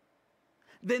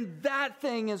 then that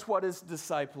thing is what is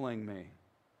discipling me.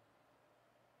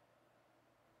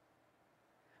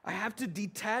 I have to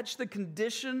detach the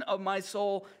condition of my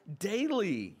soul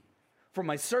daily from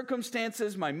my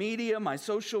circumstances, my media, my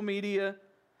social media,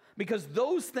 because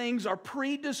those things are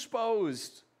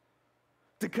predisposed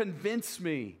to convince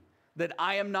me that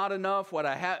I am not enough, what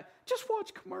I have. Just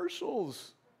watch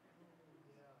commercials.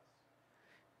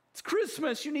 It's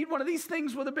Christmas. You need one of these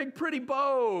things with a big, pretty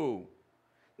bow.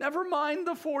 Never mind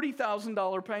the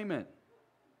 $40,000 payment.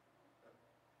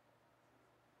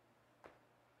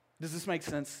 Does this make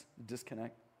sense?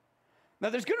 Disconnect? Now,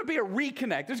 there's going to be a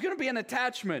reconnect. There's going to be an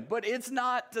attachment, but it's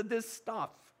not to this stuff.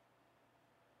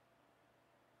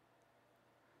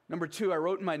 Number 2, I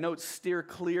wrote in my notes, steer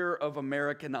clear of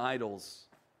American Idols.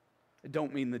 I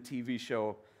don't mean the TV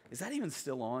show. Is that even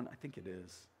still on? I think it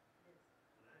is.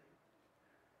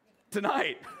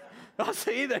 Tonight. I'll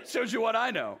see, that shows you what I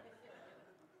know.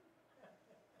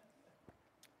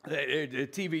 The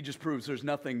TV just proves there's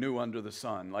nothing new under the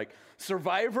sun. Like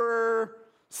Survivor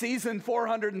season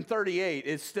 438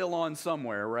 is still on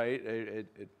somewhere, right?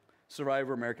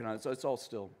 Survivor, American Idol, so it's all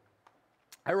still.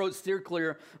 I wrote steer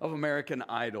clear of American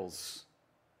idols,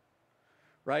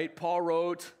 right? Paul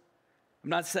wrote, I'm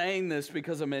not saying this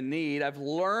because I'm in need. I've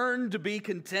learned to be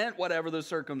content, whatever the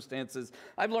circumstances.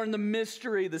 I've learned the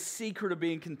mystery, the secret of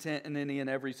being content in any and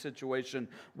every situation,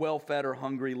 well-fed or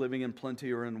hungry, living in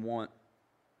plenty or in want.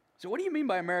 So what do you mean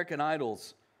by American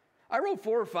idols? I wrote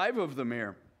 4 or 5 of them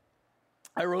here.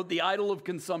 I wrote the idol of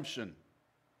consumption.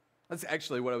 That's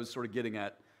actually what I was sort of getting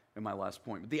at in my last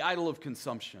point. The idol of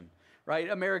consumption, right?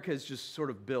 America is just sort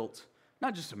of built,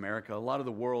 not just America, a lot of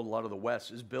the world, a lot of the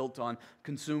West is built on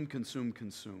consume, consume,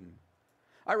 consume.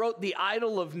 I wrote the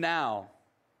idol of now.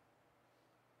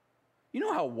 You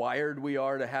know how wired we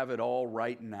are to have it all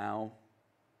right now?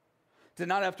 To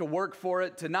not have to work for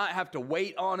it, to not have to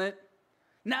wait on it.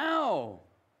 Now.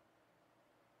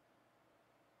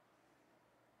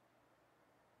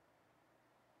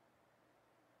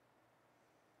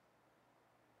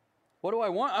 What do I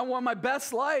want? I want my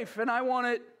best life, and I want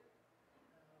it.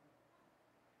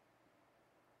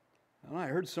 I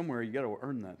heard somewhere you got to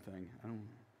earn that thing.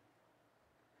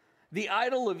 The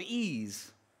idol of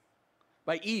ease.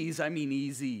 By ease, I mean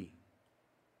easy.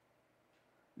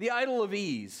 The idol of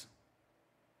ease.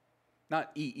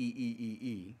 Not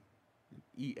E-E-E-E-E.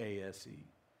 E-A-S-E.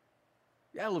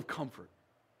 The idol of comfort.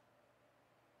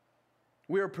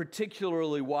 We are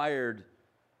particularly wired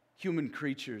human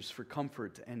creatures for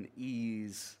comfort and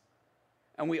ease.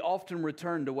 And we often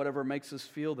return to whatever makes us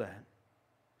feel that.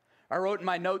 I wrote in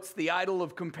my notes the idol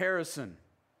of comparison.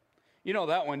 You know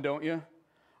that one, don't you?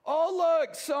 Oh,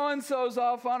 look, so-and-so's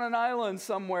off on an island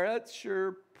somewhere. That's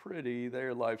sure pretty.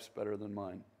 Their life's better than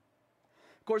mine.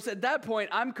 Of course, at that point,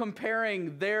 I'm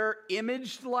comparing their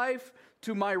imaged life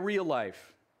to my real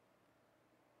life.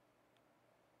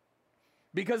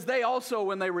 Because they also,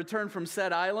 when they return from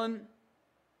said island,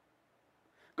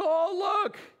 go, oh,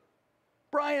 look,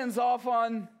 Brian's off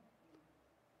on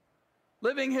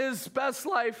living his best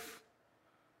life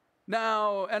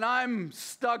now, and I'm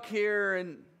stuck here.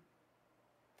 And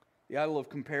the idol of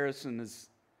comparison is,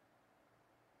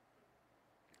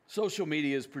 social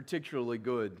media is particularly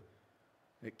good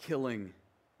at killing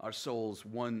our souls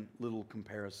one little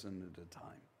comparison at a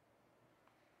time.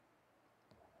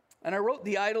 And I wrote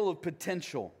The Idol of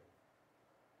Potential.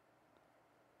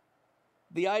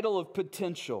 The idol of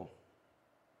potential.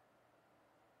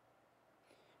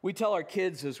 We tell our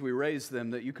kids as we raise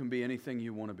them that you can be anything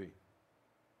you want to be.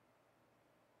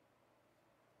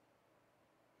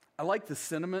 I like the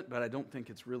sentiment, but I don't think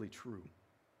it's really true.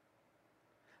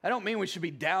 I don't mean we should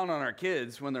be down on our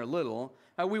kids when they're little.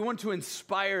 We want to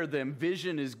inspire them.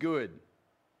 Vision is good.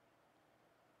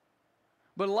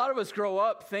 But a lot of us grow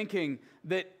up thinking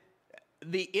that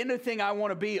the anything I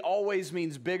want to be always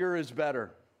means bigger is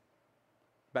better.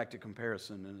 Back to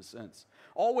comparison in a sense.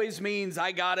 Always means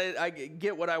I got it, I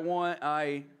get what I want,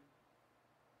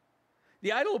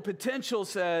 The idol of potential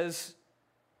says,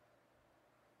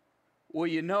 well,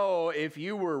 you know, if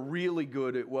you were really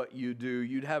good at what you do,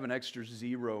 you'd have an extra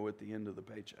zero at the end of the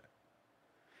paycheck.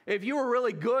 If you were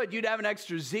really good, you'd have an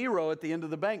extra zero at the end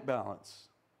of the bank balance.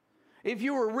 If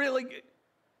you were really good,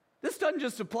 this doesn't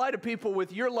just apply to people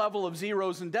with your level of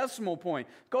zeros and decimal point.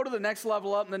 Go to the next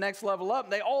level up and the next level up,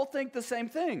 and they all think the same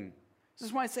thing. This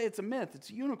is why I say it's a myth. It's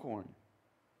a unicorn.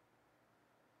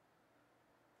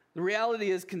 The reality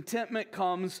is contentment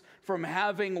comes from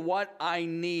having what I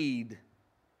need.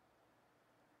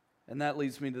 And that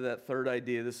leads me to that third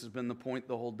idea. This has been the point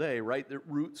the whole day, right? That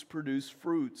roots produce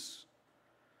fruits.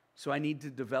 So I need to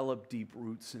develop deep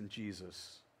roots in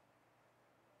Jesus.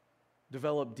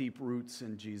 Develop deep roots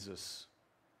in Jesus.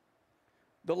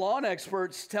 The lawn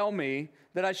experts tell me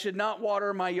that I should not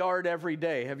water my yard every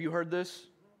day. Have you heard this?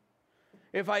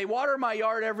 If I water my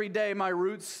yard every day, my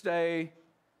roots stay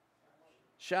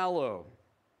shallow.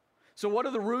 So what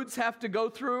do the roots have to go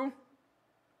through?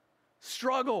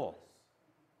 Struggle,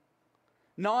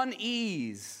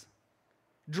 non-ease,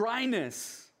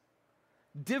 dryness,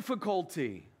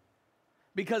 difficulty,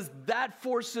 because that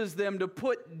forces them to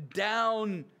put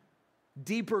down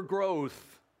deeper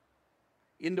growth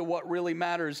into what really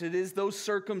matters. It is those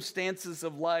circumstances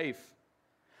of life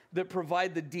that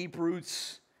provide the deep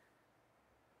roots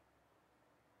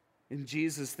in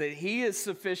Jesus, that He is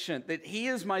sufficient, that He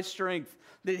is my strength,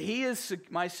 that He is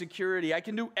my security. I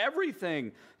can do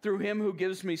everything through Him who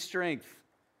gives me strength.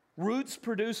 Roots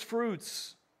produce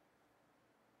fruits.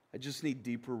 I just need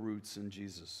deeper roots in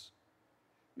Jesus.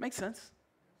 Makes sense?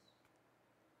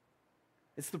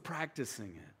 It's the practicing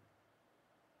it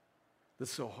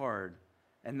that's so hard.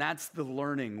 And that's the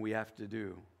learning we have to do,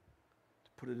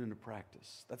 to put it into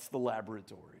practice. That's the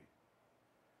laboratory.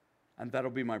 And that'll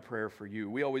be my prayer for you.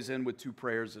 We always end with two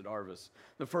prayers at Harvest.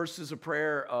 The first is a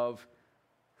prayer of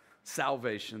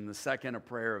salvation. The second, a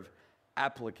prayer of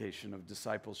application of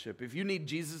discipleship. If you need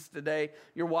Jesus today,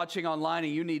 you're watching online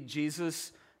and you need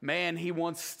Jesus, man, He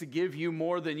wants to give you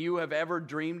more than you have ever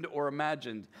dreamed or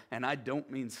imagined. And I don't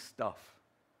mean stuff.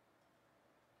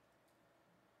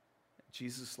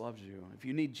 Jesus loves you. If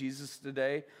you need Jesus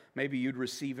today, maybe you'd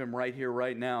receive Him right here,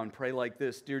 right now, and pray like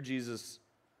this. Dear Jesus,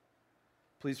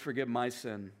 please forgive my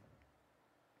sin.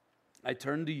 I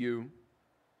turn to You,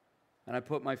 and I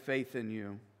put my faith in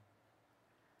You.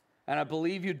 And I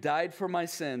believe You died for my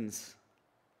sins,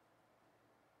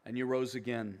 and You rose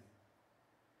again.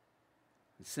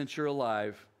 And since You're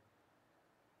alive,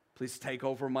 please take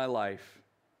over my life.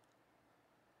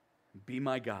 Be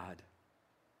my God.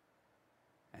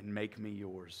 And make me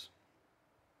Yours.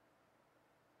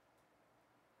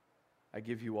 I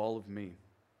give You all of me.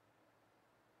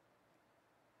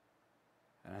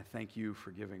 And I thank You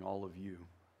for giving all of You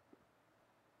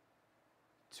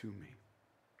to me.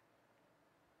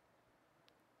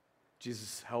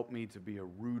 Jesus, help me to be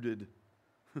to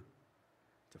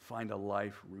find a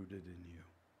life rooted in You.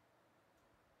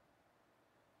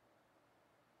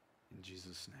 In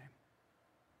Jesus' name.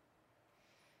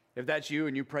 If that's you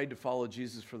and you prayed to follow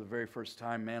Jesus for the very first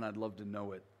time, man, I'd love to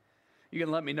know it. You can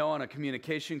let me know on a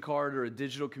communication card or a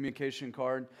digital communication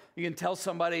card. You can tell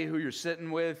somebody who you're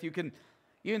sitting with. You can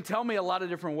tell me a lot of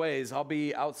different ways. I'll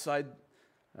be outside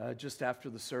just after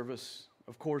the service.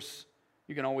 Of course,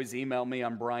 you can always email me.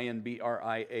 I'm Brian,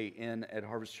 B-R-I-A-N, at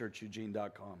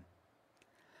harvestchurcheugene.com.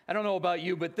 I don't know about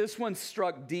you, but this one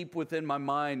struck deep within my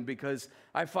mind because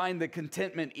I find that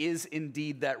contentment is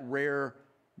indeed that rare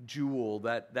jewel,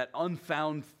 that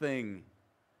unfound thing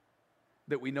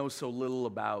that we know so little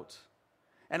about.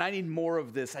 And I need more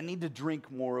of this. I need to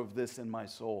drink more of this in my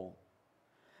soul.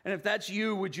 And if that's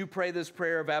you, would you pray this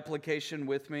prayer of application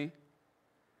with me?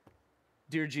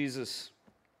 Dear Jesus,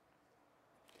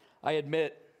 I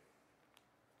admit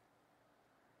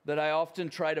that I often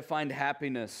try to find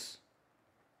happiness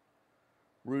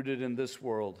rooted in this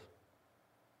world,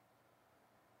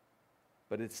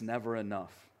 but it's never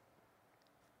enough.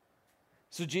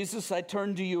 So Jesus, I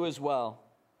turn to you as well.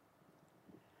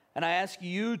 And I ask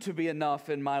you to be enough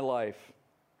in my life.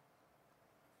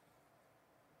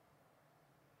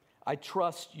 I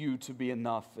trust you to be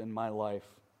enough in my life.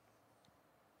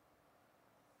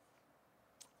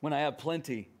 When I have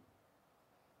plenty,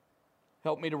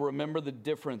 help me to remember the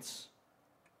difference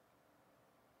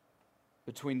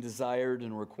between desired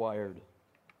and required.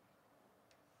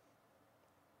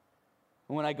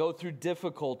 And when I go through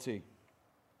difficulty,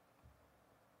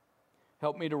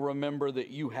 help me to remember that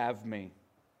you have me,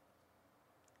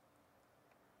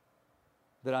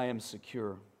 that I am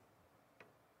secure.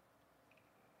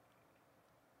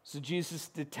 So Jesus,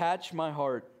 detach my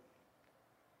heart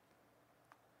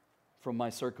from my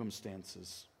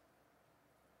circumstances.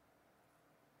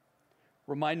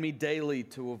 Remind me daily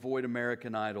to avoid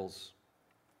American idols.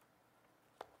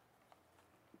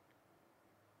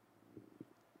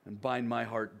 And bind my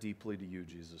heart deeply to you,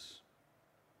 Jesus.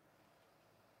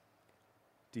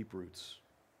 Deep roots.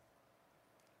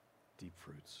 Deep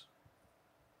fruits.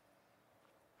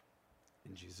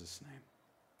 In Jesus' name.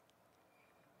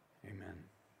 Amen.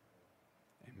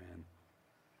 Amen.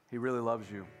 He really loves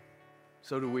you.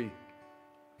 So do we.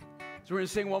 So we're going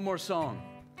to sing one more song.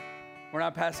 We're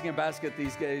not passing a basket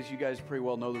these days. You guys pretty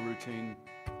well know the routine.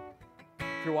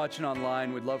 If you're watching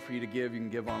online, we'd love for you to give. You can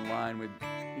give online. You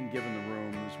can give in the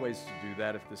room. There's ways to do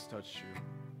that if this touched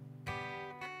you.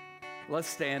 Let's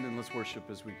stand and let's worship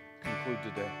as we conclude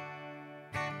today.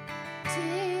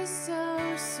 'Tis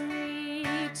so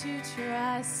sweet to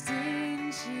trust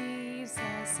in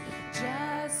Jesus,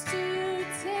 just to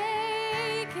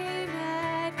take him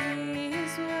at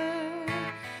his word,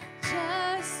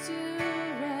 just to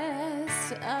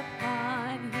rest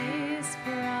upon his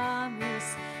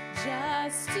promise,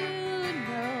 just to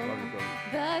know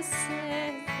thus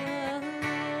saith the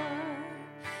Lord.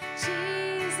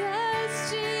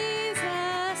 Jesus,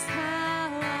 Jesus,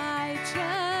 how I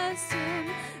trust him,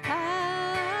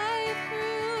 I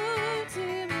proved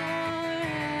him more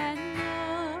and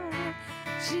more.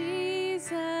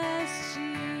 Jesus,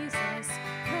 Jesus,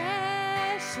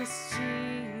 precious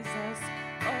Jesus,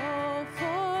 oh,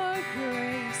 for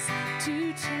grace to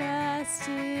trust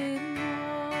in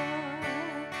more.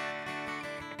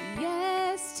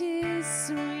 Yes, 'tis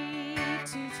sweet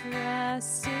to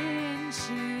trust in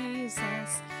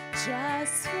Jesus,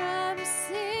 just from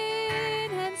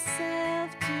sin and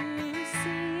self to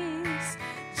cease,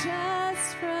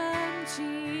 just from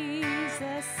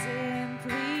Jesus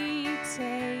simply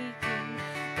taking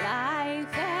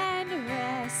life and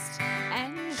rest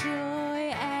and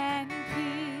joy and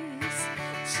peace.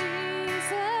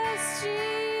 Jesus,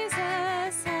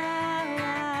 Jesus, how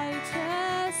I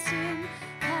trust him,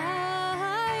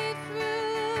 I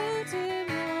proved him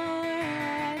more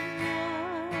and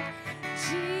more.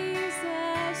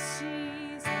 Jesus,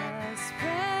 Jesus,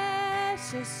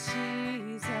 precious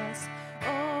Jesus,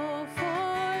 oh,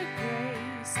 for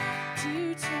grace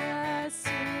to trust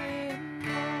him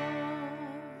more.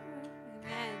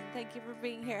 Amen. Thank you for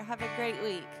being here. Have a great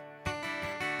week.